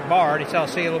the bar. I'll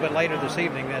see you a little bit later this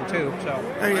evening then too. So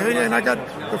hey, and I got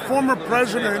the former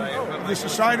president of the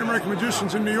Society of American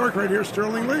Magicians in New York right here,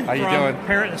 Sterling Lee. How you doing?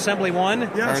 Parent Assembly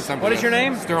 1? Yes. What is your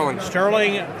name? Sterling.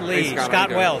 Sterling Lee. Hey, Scott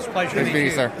Wells. Pleasure to meet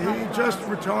you, sir. He just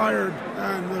retired,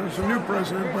 and there's a new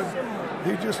president, but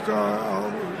he just...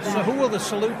 So who will the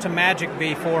salute to magic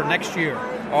be for next year?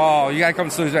 Oh, you got to come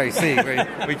to Suzy. See.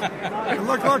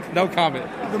 Look. No comment.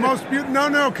 The most beautiful...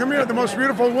 No, come here. The most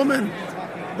beautiful woman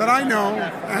that I know,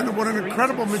 and what an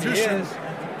incredible magician.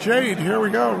 Jade, here we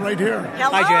go, right here.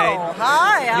 Hello. Hi, Jade.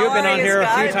 Hi. How You've been are on you here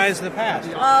guys? a few times in the past.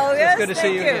 Oh, yes. It's good to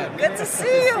see you again. Good to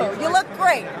see you. You look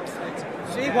great.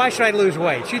 See, why should I lose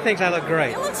weight? She thinks I look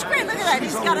great. He looks great. Look at that.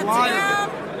 He's got a tan.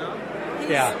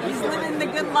 He's living the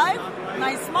good life.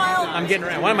 Nice smile. I'm getting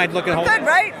around. Why am I looking? Good,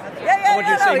 right? Yeah. I want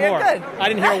you to say you're more. Good. I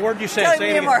didn't hear a word you said. Tell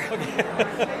Say me it more.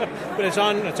 Okay. But it's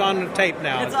on tape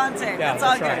now. It's on tape. Yeah, that's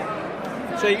all right.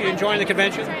 good. So you enjoying the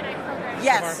convention?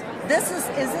 Yes.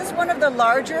 Is this one of the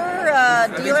larger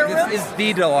dealer rooms? This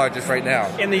is the largest right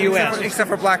now. In the U.S. Except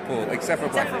for Blackpool. But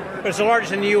it's the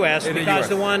largest in the U.S. because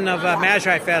the one of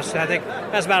Magi Fest, I think,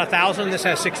 has about 1,000. This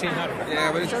has 1,600.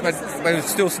 Yeah, but it's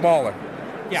still smaller,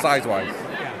 size-wise.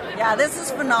 Yeah, this is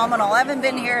phenomenal. I haven't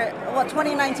been here. Well,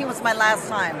 2019 was my last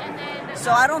time.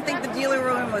 So I don't think the dealer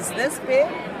room was this big,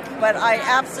 but I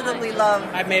absolutely love...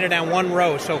 I've made it down one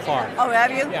row so far. Oh, have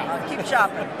you? Yeah. Keep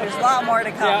shopping. There's a lot more to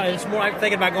come. Yeah, it's more. I'm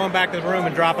thinking about going back to the room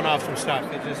and dropping off some stuff.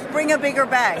 Bring a bigger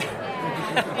bag.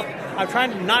 I'm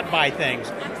trying to not buy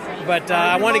things. But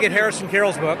I want to get Harrison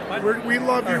Carroll's book. We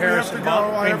love you. We have to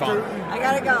go. I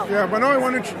gotta go. Yeah, but no, I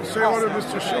wanted to say hello to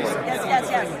Mr. Schiller. Yes.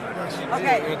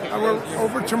 Okay. We're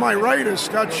over to my right is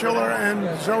Scott Schiller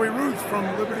and Zoe Ruth from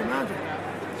Liberty Magic.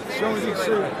 So good to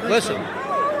see you. Listen,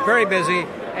 very busy,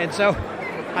 and so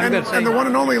I'm going to say... And the one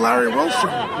and only Larry Wilson.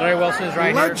 Larry Wilson is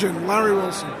right Legend, here. Larry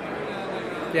Wilson.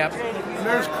 Yep. And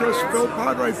there's Chris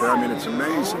Philpott right there. I mean, it's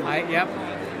amazing. Yep.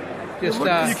 Just,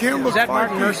 you can't look is that 5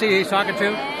 Martin feet. Mercy he's talking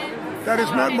to? That is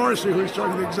Matt Marcy, who he's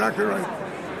talking to. Exactly right.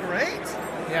 Great.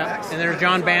 Yeah. And there's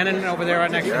John Bannon over there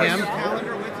right next to him.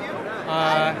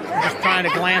 Just trying to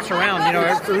glance around. You know,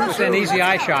 it's an easy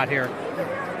eye shot here.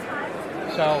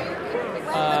 So,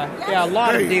 a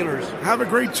lot of dealers. Have a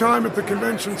great time at the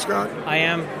convention, Scott. I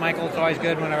am. Michael, it's always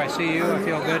good whenever I see you. I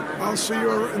feel good. I'll see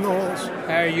you in the halls.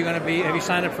 Are you going to be... Have you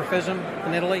signed up for FISM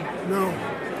in Italy? No.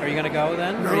 Are you going to go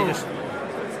then? No. Or you just...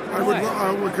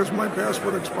 I would, because my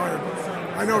passport expired.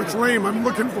 I know it's lame. I'm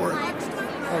looking for it.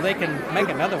 Well, they can make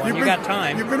another one. You got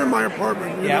time. You've been in my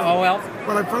apartment. Yeah. know. Oh well.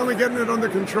 But I'm finally getting it under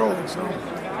control. So.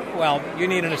 Well, you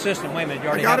need an assistant. Wait a minute. You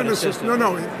already I got have an assistant.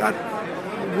 No. That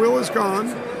Will is gone,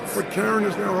 but Karen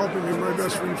is now helping me. My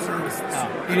best friend Karen.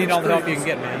 Oh, you need all the help you can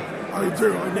get, man. I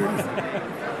do. I need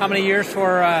it. How many years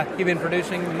for you been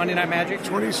producing Monday Night Magic?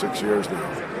 26 years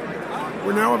now.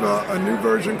 We now have a new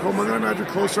version called Monday Night Magic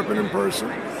Close Up and In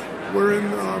Person. We're in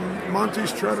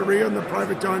Monte's Trattoria in the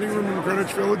private dining room in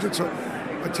Greenwich Village. It's an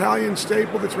Italian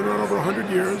staple that's been around over 100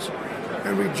 years.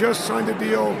 And we just signed a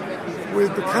deal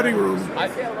with the Cutting Room.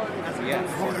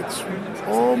 It's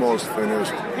almost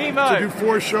finished to do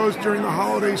 4 shows during the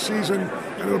holiday season,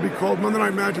 and it'll be called Monday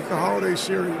Night Magic, the Holiday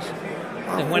Series.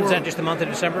 And when's that, just the month of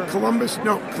December? Columbus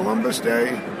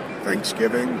Day,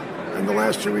 Thanksgiving, and the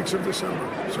last 2 weeks of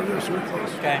December. So yes, we're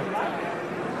close. Okay.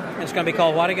 It's going to be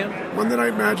called what again? Monday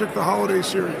Night Magic, the Holiday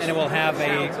Series. And it will have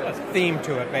a theme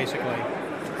to it, basically.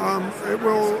 It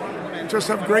will just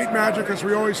have great magic, as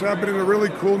we always have, but in a really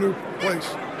cool new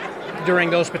place.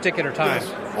 During those particular times?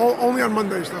 Yes. Only on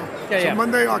Mondays, though. Yeah.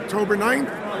 Monday, October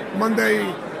 9th,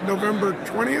 Monday, November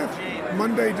 20th,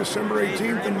 Monday, December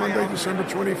 18th, and Monday, December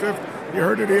 25th. You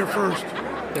heard it here first.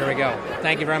 There we go.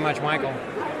 Thank you very much, Michael.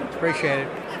 Appreciate it.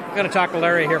 I'm going to talk to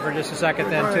Larry here for just a second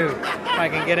then, too. If I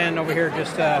can get in over here,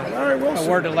 just a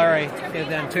word to Larry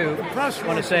then, too.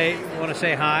 Want to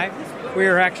say hi. We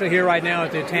are actually here right now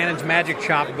at the Tannen's Magic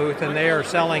Shop booth, and they are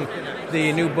selling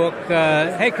the new book.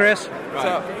 Hey, Chris. What's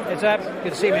up? It's up.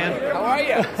 Good to see you, man. How are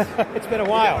you? It's been a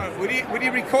while. What are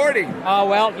you recording? Oh,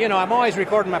 well, I'm always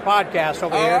recording my podcast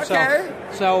over here. Okay.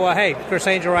 So hey, Chris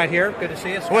Angel right here. Good to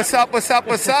see you. Scott. What's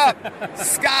up?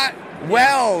 Scott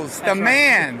Wells, the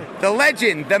man, the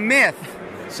legend, the myth.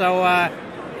 So,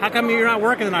 how come you're not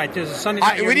working tonight? Is it Sunday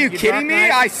night? What are you kidding me?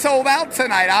 I sold out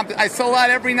tonight. I sold out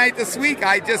every night this week.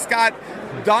 I just got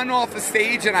done off the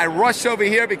stage and I rushed over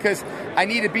here because I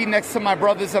need to be next to my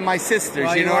brothers and my sisters.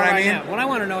 Well, you know what I mean? Now. What I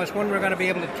want to know is when we're going to be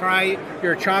able to try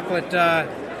your chocolate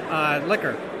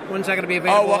liquor. When's that going to be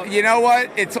available? Oh, well, you know what?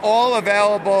 It's all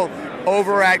available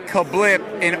over at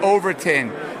Kablip in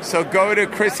Overton. So go to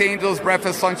Chris Angel's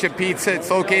Breakfast, Lunch, and Pizza. It's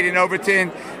located in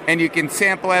Overton, and you can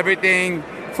sample everything.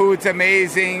 Food's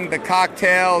amazing. The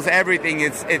cocktails, everything.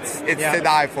 It's to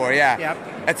die for. Yeah. Yep.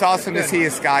 It's awesome to see you,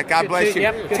 Scott. God bless you.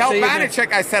 Yep, Tell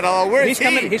Vanacek I said hello. Where is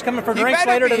he? He's coming for drinks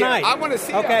later tonight. I want to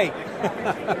see him.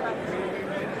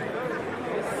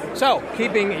 So,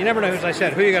 you never know, as I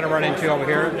said, who you're going to run into over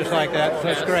here, just like that.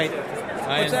 That's great.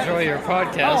 I enjoy your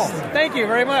podcast. Oh, thank you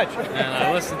very much. And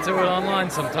I listen to it online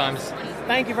sometimes.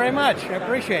 Thank you very much. I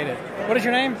appreciate it. What is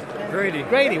your name? Grady.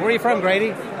 Grady. Where are you from,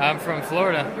 Grady? I'm from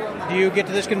Florida. Do you get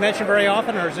to this convention very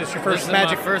often, or is this your first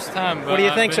magic? This is my first time. What do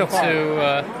you think so far?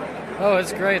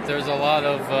 It's great. There's a lot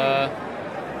of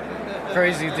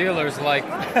crazy dealers,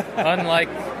 unlike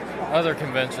other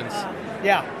conventions.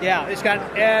 Yeah. It's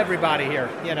got everybody here,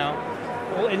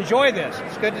 Well, enjoy this.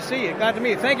 It's good to see you. Glad to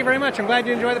meet you. Thank you very much. I'm glad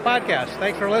you enjoy the podcast.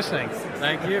 Thanks for listening.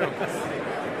 Thank you.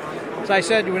 As I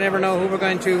said, we never know who we're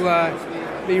going to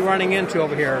be running into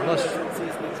over here.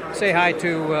 Let's say hi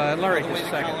to Larry just a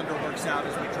second.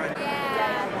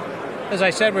 As I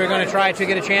said, we're going to try to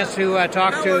get a chance to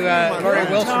talk to Larry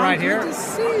Wilson right here.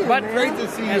 But great to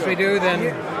see you. As we do, then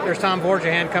there's Tom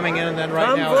Borjahan coming in, and then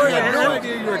right now... I had no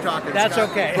idea you were talking. That's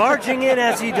okay. Barging in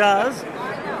as he does.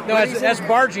 No, that's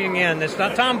barging in. It's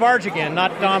not Tom barging in,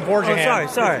 not Tom Borjahan. Oh,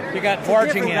 sorry. You got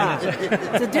barging in.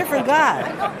 It's a different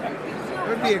guy.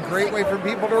 It would be a great way for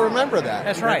people to remember that.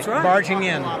 That's right. Barging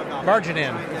in. Barging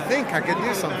in. I think I could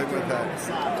do something with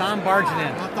that. Tom barging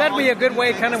in. That'd be a good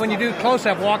way, kind of when you do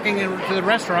close-up, walking into the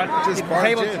restaurant. Just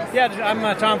barge in. Yeah, I'm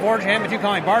Tom Borjahan, but you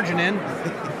call me barging in.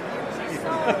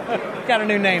 Got a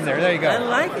new name there. There you go. I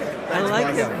like it. I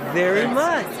like it very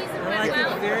much. I like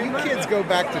it very much. You kids go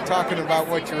back to talking about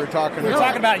what you were talking about. We're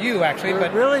talking about you, actually.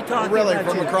 We're really talking really about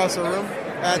from you. across the room?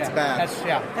 That's bad.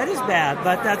 That is bad,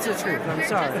 but that's the truth. I'm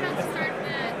sorry.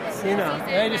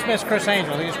 Yeah, you just missed Chris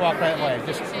Angel. He just walked that way.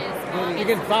 You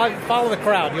can follow the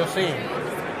crowd. You'll see him.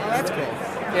 Oh, that's cool.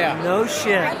 Yeah. No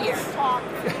shit.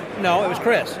 No, it was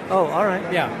Chris. Oh, all right.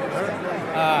 Yeah.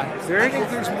 I think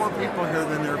there's more people here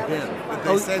than there have been, but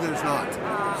they say there's not.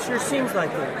 Sure seems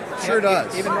like that. Sure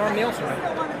does. Even Norm Nielsen.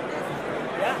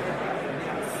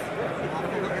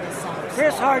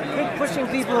 Chris Hart, quit pushing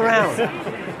people around.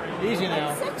 Easy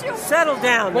now. Settle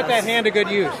down. Put that hand to good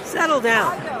use. Settle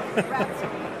down.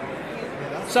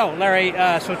 So, Larry,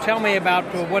 so tell me about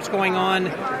what's going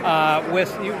on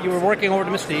with you. You were working over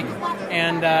to Mystique,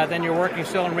 and then you're working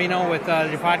still in Reno with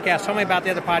your podcast. Tell me about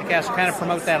the other podcast. Kind of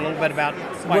promote that a little bit about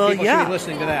why people should be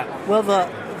listening to that. Well,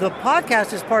 the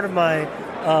podcast is part of my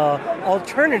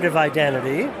alternative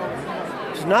identity.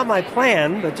 It's not my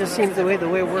plan, but just seems the way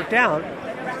it worked out.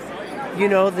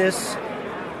 This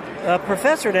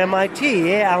professor at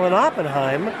MIT, Alan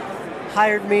Oppenheim,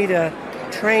 hired me to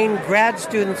train grad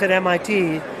students at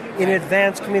MIT in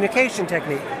advanced communication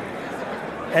technique.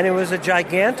 And it was a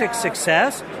gigantic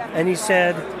success, and he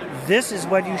said, this is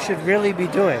what you should really be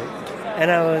doing. And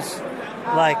I was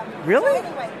like, really?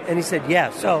 And he said, yeah.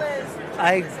 So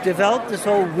I developed this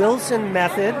whole Wilson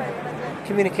method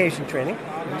communication training.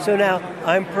 So now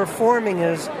I'm performing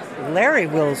as Larry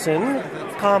Wilson,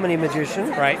 comedy magician.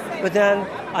 Right. But then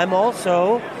I'm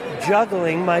also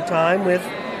juggling my time with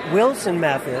Wilson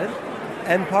method.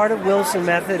 And part of Wilson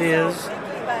method is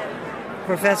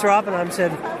Professor Oppenheim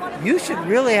said, you should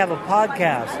really have a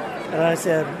podcast. And I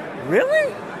said,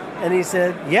 really? And he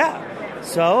said, yeah.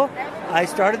 So I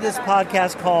started this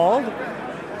podcast called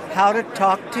How to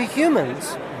Talk to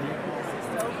Humans.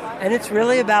 And it's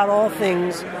really about all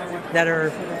things that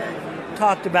are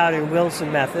talked about in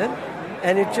Wilson method.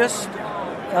 And it just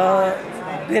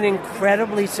been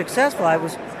incredibly successful. I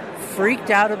was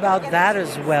freaked out about that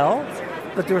as well.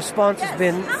 But the response has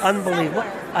been unbelievable.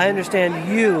 I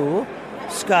understand you,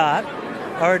 Scott,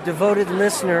 are a devoted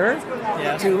listener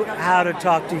to How to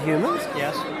Talk to Humans.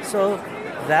 Yes. So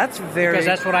that's very... Because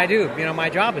that's what I do. My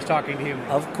job is talking to humans.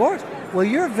 Of course. Well,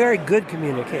 you're a very good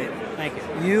communicator. Thank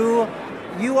you.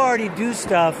 You already do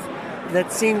stuff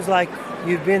that seems like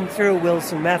you've been through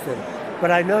Wilson method.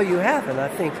 But I know you haven't. I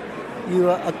think you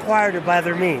acquired it by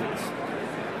other means.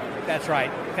 That's right.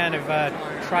 Kind of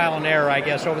trial and error, I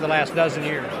guess, over the last dozen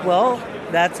years. Well,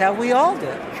 that's how we all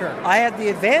did. Sure. I had the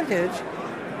advantage.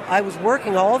 I was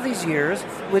working all these years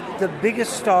with the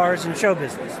biggest stars in show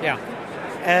business. Yeah.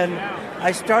 And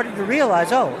I started to realize,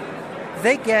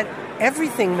 they get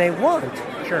everything they want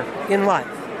in life.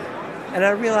 And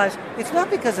I realized it's not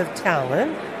because of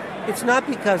talent. It's not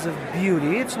because of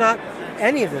beauty. It's not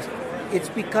any of this. It's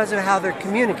because of how they're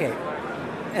communicating.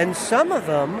 And some of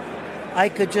them, I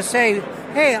could just say,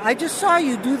 hey, I just saw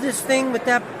you do this thing with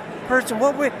that person.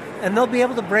 And they'll be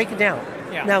able to break it down.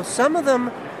 Yeah. Now, some of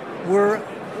them were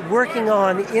working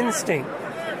on instinct.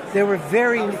 They were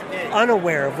very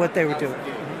unaware of what they were doing.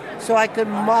 So I could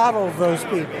model those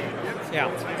people. Yeah.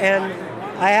 And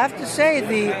I have to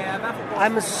say,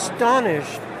 I'm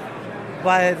astonished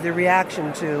by the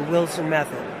reaction to Wilson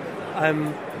Method.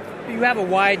 You have a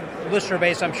wide listener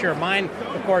base, I'm sure. Mine,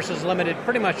 of course, is limited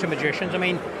pretty much to magicians. I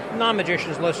mean,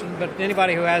 non-magicians listen, but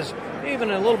anybody who has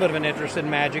even a little bit of an interest in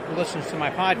magic listens to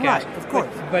my podcast. Right, of course.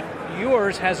 But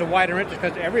yours has a wider interest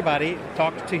because everybody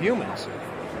talks to humans.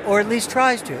 Or at least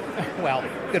tries to. Well,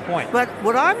 good point. But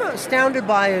what I'm astounded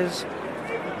by is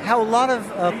how a lot of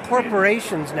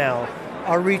corporations now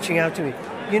are reaching out to me.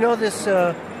 You know this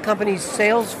company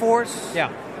Salesforce?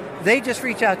 Yeah. They just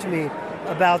reached out to me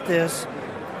about this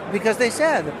because they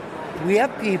said, we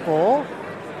have people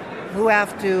who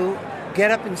have to get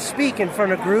up and speak in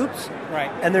front of groups, right,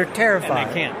 and they're terrified. And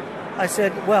they can't. I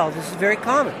said, well, this is very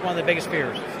common. One of the biggest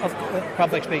fears of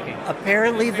public speaking.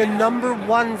 Apparently the number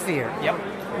one fear.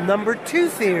 Yep. Number two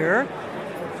fear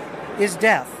is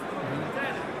death.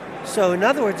 So in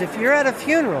other words, if you're at a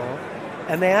funeral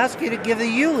and they ask you to give a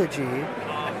eulogy,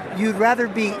 you'd rather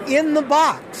be in the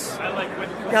box.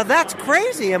 Now that's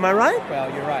crazy, am I right?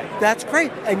 Well, you're right. That's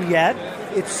crazy. And yet,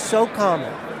 it's so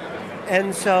common.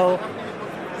 And so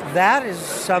that is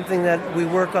something that we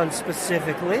work on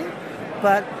specifically.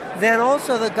 But then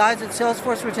also the guys at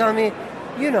Salesforce were telling me,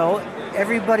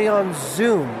 everybody on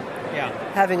Zoom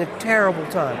having a terrible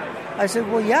time. I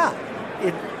said, well, yeah,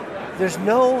 there's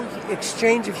no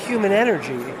exchange of human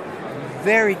energy.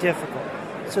 Very difficult.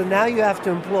 So now you have to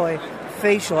employ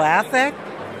facial affect.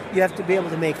 You have to be able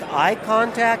to make eye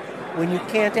contact when you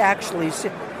can't actually see.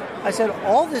 I said,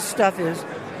 all this stuff is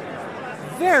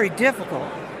very difficult.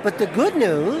 But the good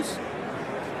news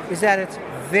is that it's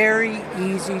very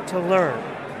easy to learn.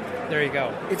 There you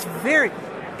go.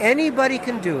 Anybody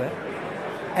can do it,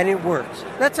 and it works.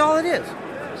 That's all it is.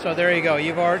 So there you go.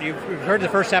 You've heard the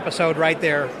first episode right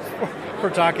there for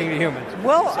talking to humans.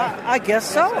 Well, I guess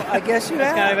so. I guess you have.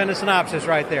 It's kind of in a synopsis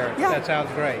right there. Yeah. That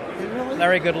sounds great.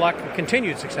 Larry, good luck.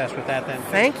 Continued success with that then.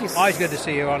 Thank you. Always good to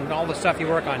see you on all the stuff you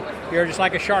work on. You're just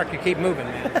like a shark. You keep moving,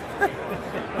 man.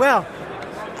 Well,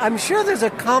 I'm sure there's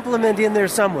a compliment in there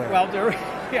somewhere. Well,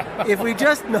 yeah. If we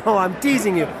just know, I'm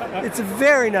teasing you. It's a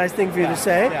very nice thing for you to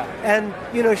say. Yeah. And,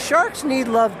 sharks need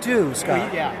love too,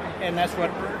 Scott. Yeah, and that's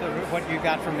what you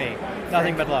got from me.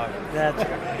 Nothing but love.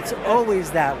 It's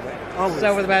always that way. Always.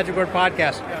 So with the Magic Word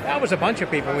Podcast, that was a bunch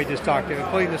of people we just talked to,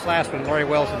 including this last one, Lori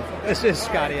Wilson. This is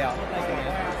Scotty out. Thank you.